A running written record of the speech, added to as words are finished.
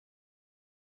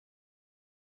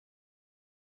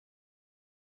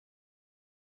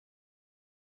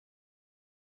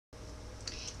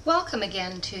Welcome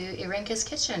again to Irinka's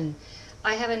Kitchen.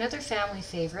 I have another family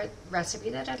favorite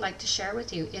recipe that I'd like to share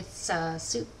with you. It's a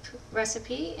soup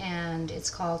recipe and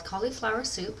it's called cauliflower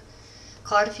soup,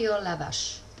 KARFIOL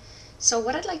LEVES. So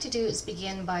what I'd like to do is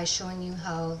begin by showing you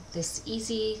how this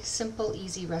simple,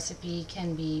 easy recipe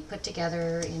can be put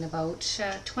together in about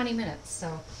 20 minutes.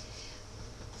 So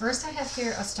first I have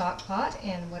here a stock pot,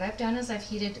 and what I've done is I've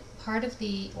heated part of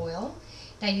the oil.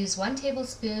 I use 1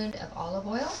 tablespoon of olive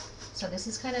oil. So this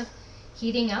is kind of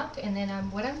heating up, and then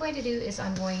what I'm going to do is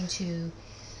I'm going to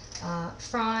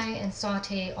fry and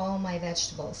saute all my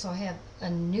vegetables. So I have a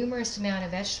numerous amount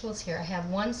of vegetables here. I have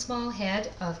 1 small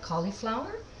head of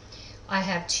cauliflower. I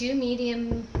have 2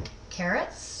 medium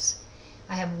carrots.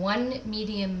 I have 1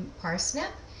 medium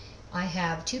parsnip. I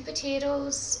have 2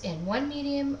 potatoes and 1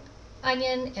 medium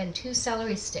onion and 2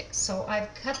 celery sticks. So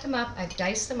I've cut them up, I've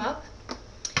diced them up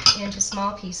into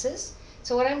small pieces.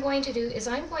 So what I'm going to do is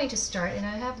I'm going to start, and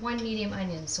I have 1 medium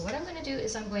onion. So what I'm going to do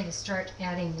is I'm going to start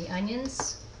adding the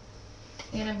onions,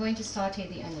 and I'm going to saute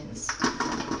the onions.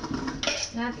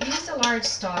 Now I've used a large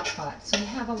stock pot, so you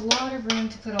have a lot of room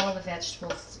to put all the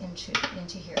vegetables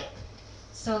into here.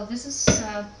 So this is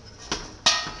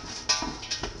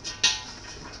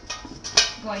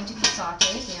going to be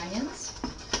sauteed, the onions.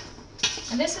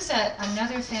 And this is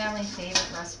another family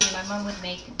favorite recipe. My mom would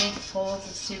make big bowls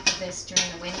of soup of this during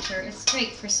the winter. It's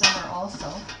great for summer also.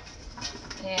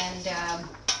 And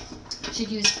she'd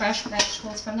use fresh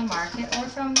vegetables from the market or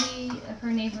from her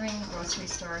neighboring grocery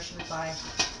store. She would buy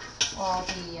all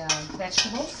the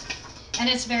vegetables. And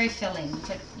it's very filling.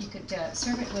 You could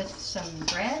serve it with some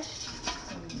bread,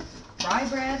 some rye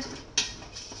bread,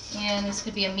 and this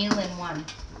could be a meal in one.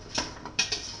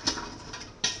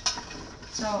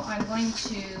 So I'm going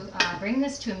to bring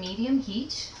this to a medium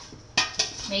heat,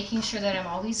 making sure that I'm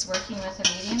always working with a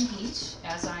medium heat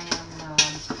as I am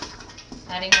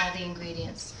adding all the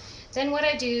ingredients. Then what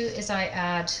I do is I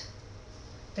add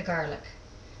the garlic.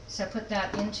 So I put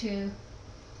that into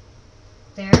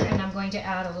there, and I'm going to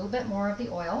add a little bit more of the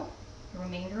oil, the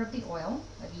remainder of the oil.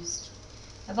 I've used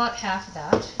about half of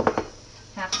that,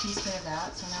 half a teaspoon of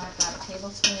that. So now I've got a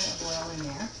tablespoon of oil in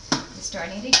there. It's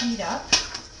starting to heat up.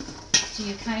 So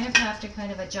you kind of have to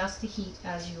adjust the heat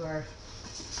as you are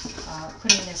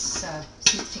putting this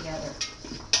soup together.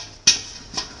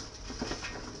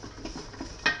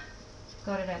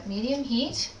 Got it at medium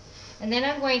heat. And then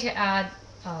I'm going to add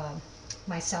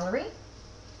my celery.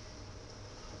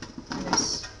 And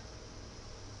there's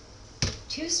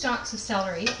 2 stalks of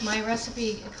celery. My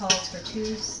recipe calls for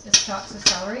 2 stalks of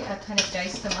celery. I've kind of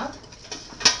diced them up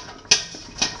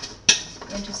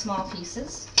into small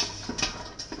pieces.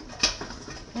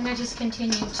 And I just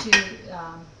continue to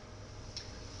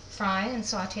fry and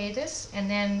saute this, and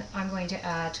then I'm going to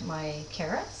add my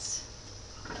carrots.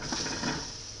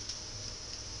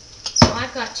 So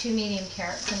I've got 2 medium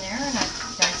carrots in there, and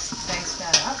I've diced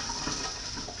that up.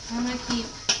 I'm going to keep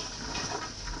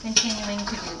continuing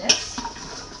to do this,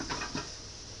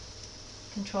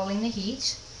 controlling the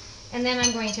heat. And then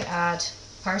I'm going to add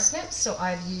parsnips. So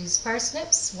I've used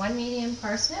parsnips, 1 medium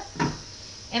parsnip.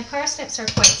 And parsnips are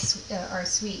quite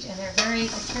sweet, and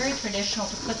it's very traditional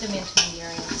to put them into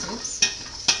Hungarian soups.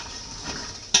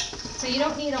 So you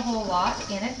don't need a whole lot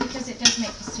in it because it does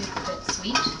make the soup a bit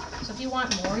sweet. So if you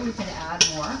want more, you can add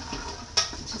more.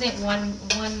 So I think one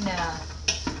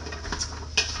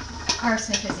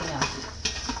parsnip is enough.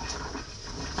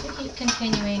 So keep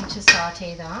continuing to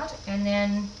saute that, and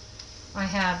then I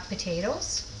have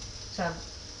potatoes. So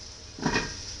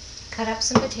I've cut up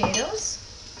some potatoes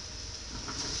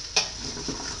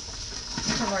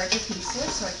into larger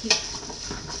pieces, so I keep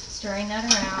stirring that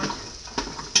around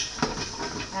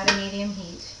at a medium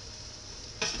heat.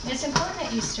 And it's important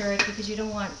that you stir it because you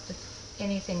don't want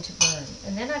anything to burn.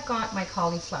 And then I've got my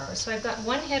cauliflower. So I've got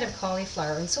 1 head of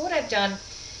cauliflower, and so what I've done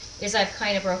is I've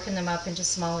kind of broken them up into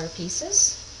smaller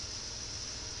pieces.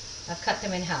 I've cut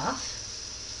them in half.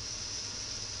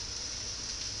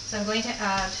 So I'm going to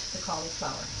add the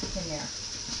cauliflower in there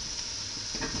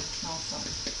also.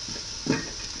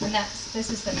 And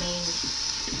this is the main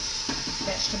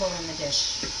vegetable in the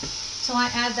dish. So I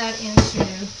add that into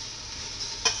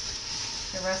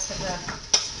the rest of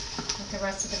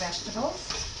the vegetables,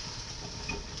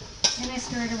 and I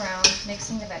stir it around,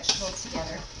 mixing the vegetables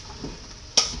together.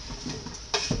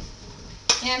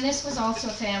 And this was also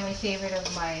a family favorite of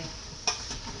my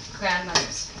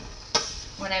grandmother's.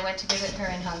 When I went to visit her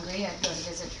in Hungary, I'd go to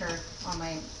visit her on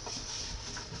my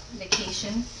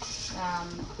vacation.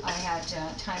 I had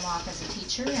time off as a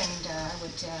teacher, and I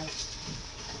would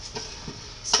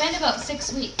spend about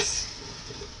 6 weeks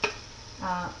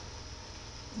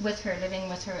with her, living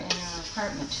with her in her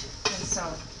apartment. And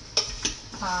so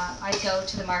I'd go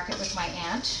to the market with my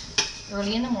aunt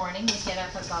early in the morning. We'd get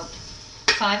up about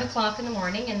 5 o'clock in the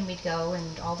morning and we'd go,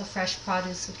 and all the fresh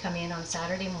produce would come in on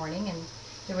Saturday morning, and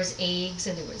there was eggs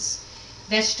and there was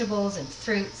vegetables and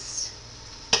fruits,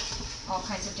 all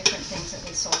kinds of different things that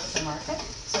they sold at the market.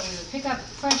 So we would pick up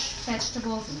fresh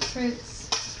vegetables and fruits.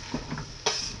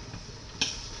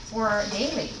 For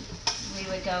daily, we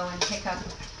would go and pick up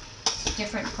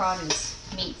different produce,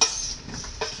 meats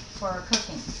for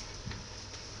cooking.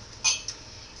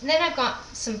 And then I've got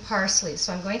some parsley,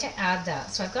 so I'm going to add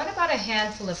that. So I've got about a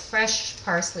handful of fresh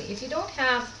parsley. If you don't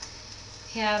have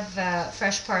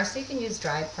fresh parsley, you can use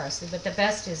dried parsley, but the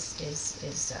best is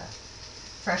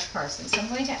fresh parsley. So I'm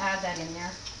going to add that in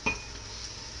there.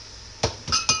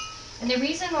 And the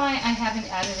reason why I haven't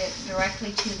added it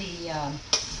directly to the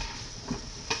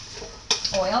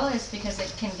oil is because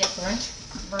it can get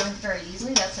burned very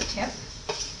easily. That's a tip.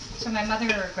 So my mother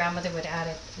or grandmother would add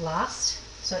it last,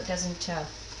 so it doesn't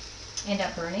end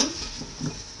up burning.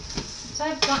 So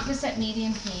I've got this at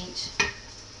medium heat.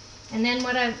 And then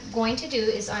what I'm going to do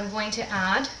is I'm going to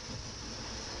add,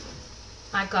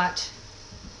 I've got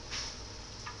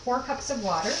 4 cups of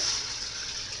water.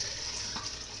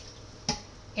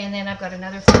 And then I've got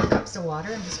another 4 cups of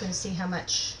water. I'm just going to see how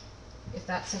much, if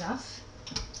that's enough.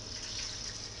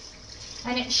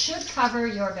 And it should cover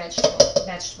your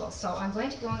vegetables. So I'm going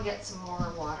to go and get some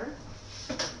more water.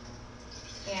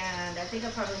 And I think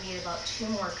I'll probably need about 2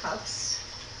 more cups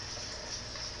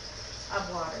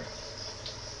of water.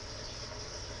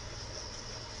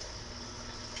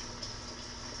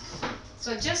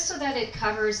 So just so that it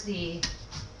covers the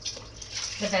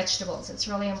vegetables. It's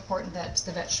really important that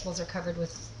the vegetables are covered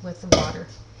with the water.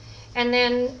 And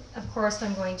then, of course,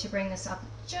 I'm going to bring this up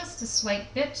just a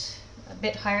slight bit, a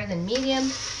bit higher than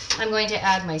medium. I'm going to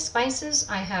add my spices.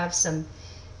 I have some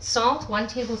salt, 1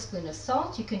 tablespoon of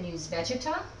salt. You can use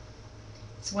Vegeta.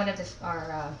 It's one of the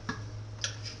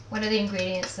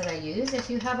ingredients that I use. If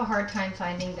you have a hard time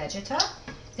finding Vegeta,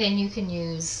 then you can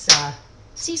use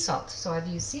sea salt. So I've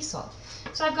used sea salt.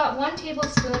 So I've got 1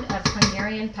 tablespoon of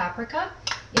Hungarian paprika.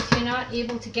 If you're not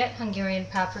able to get Hungarian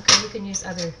paprika, you can use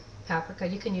other paprika.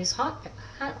 You can use hot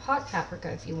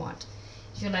paprika if you want,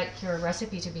 if you like your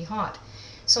recipe to be hot.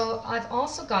 So I've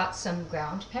also got some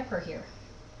ground pepper here.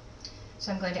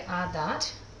 So I'm going to add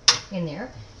that in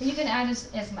there. And you can add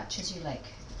as much as you like,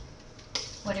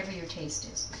 whatever your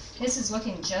taste is. This is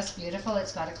looking just beautiful.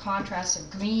 It's got a contrast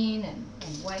of green and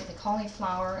white, the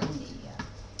cauliflower and the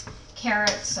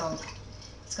carrots. So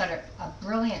it's got a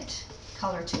brilliant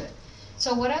color to it.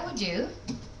 So what I would do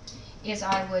is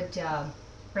I would I'm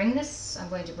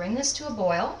going to bring this to a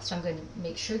boil. So I'm going to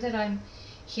make sure that I'm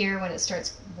here when it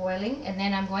starts boiling, and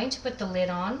then I'm going to put the lid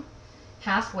on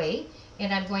halfway,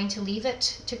 and I'm going to leave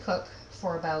it to cook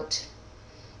for about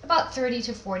 30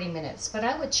 to 40 minutes. But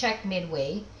I would check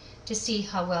midway to see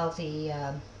how well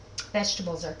the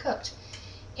vegetables are cooked.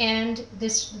 And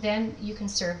then you can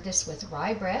serve this with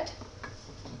rye bread.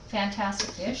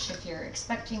 Fantastic dish. If you're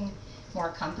expecting more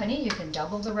company, you can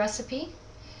double the recipe.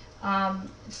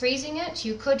 Freezing it,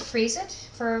 you could freeze it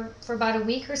for about a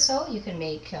week or so. You can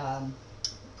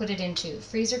put it into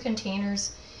freezer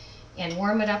containers and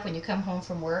warm it up when you come home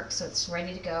from work so it's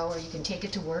ready to go, or you can take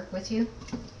it to work with you.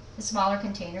 The smaller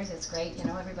containers, it's great. You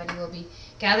know, everybody will be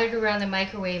gathered around the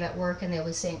microwave at work and they'll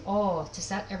be saying, "Oh, does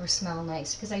that ever smell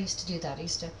nice?" Because I used to do that. I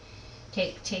used to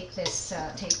take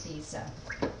these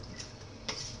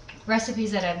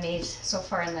recipes that I've made so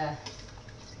far in the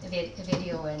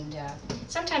video, and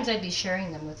sometimes I'd be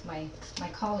sharing them with my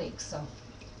colleagues. So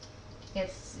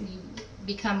you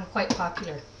become quite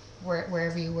popular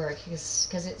wherever you work,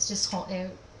 because it's just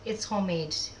it's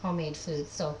homemade food.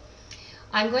 So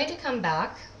I'm going to come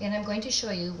back and I'm going to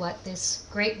show you what this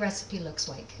great recipe looks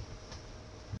like.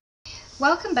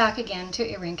 Welcome back again to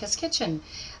Irinka's Kitchen.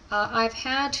 I've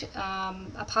had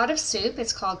a pot of soup.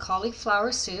 It's called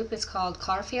cauliflower soup. It's called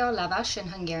KARFIOL LEVES in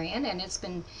Hungarian, and it's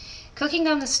been cooking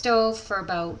on the stove for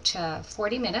about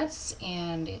 40 minutes,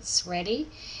 and it's ready.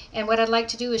 And what I'd like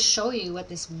to do is show you what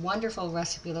this wonderful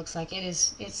recipe looks like. It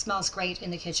smells great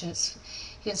in the kitchen.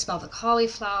 You can smell the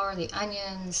cauliflower, the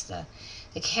onions, the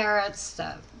carrots,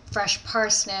 the fresh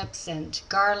parsnips and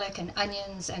garlic and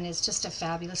onions, and it's just a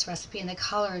fabulous recipe, and the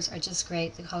colors are just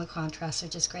great. The color contrasts are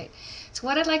just great. So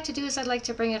what I'd like to do is I'd like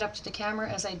to bring it up to the camera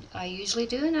as I usually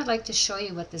do, and I'd like to show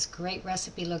you what this great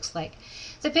recipe looks like.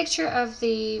 The picture of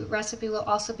the recipe will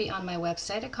also be on my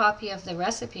website. A copy of the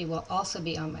recipe will also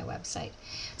be on my website.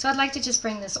 So I'd like to just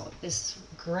bring this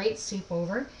great soup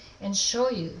over and show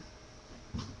you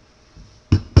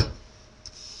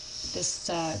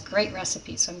this great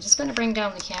recipe. So I'm just going to bring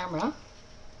down the camera.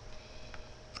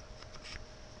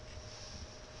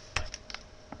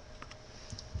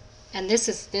 And this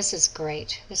is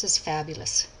great. This is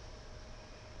fabulous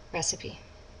recipe.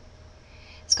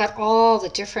 It's got all the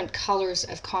different colors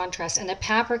of contrast, and the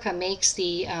paprika makes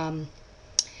the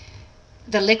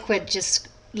liquid just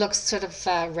looks sort of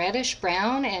reddish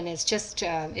brown, and it's just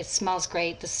it smells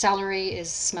great. The celery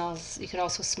smells. You could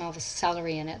also smell the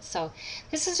celery in it. So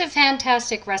this is a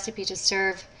fantastic recipe to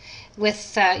serve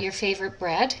with your favorite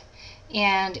bread,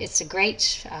 and it's a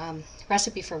great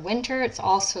recipe for winter. It's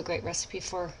also a great recipe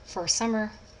for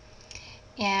summer,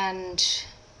 and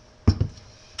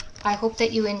I hope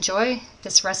that you enjoy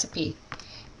this recipe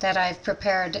that I've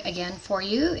prepared again for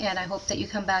you, and I hope that you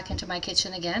come back into my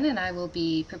kitchen again, and I will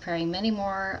be preparing many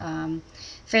more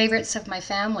favorites of my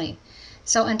family.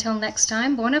 So until next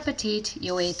time, bon appetit,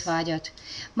 jó étvágyat.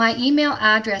 My email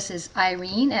address is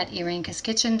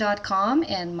irene@irenkaskitchen.com,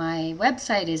 and my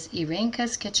website is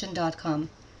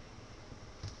irenkaskitchen.com.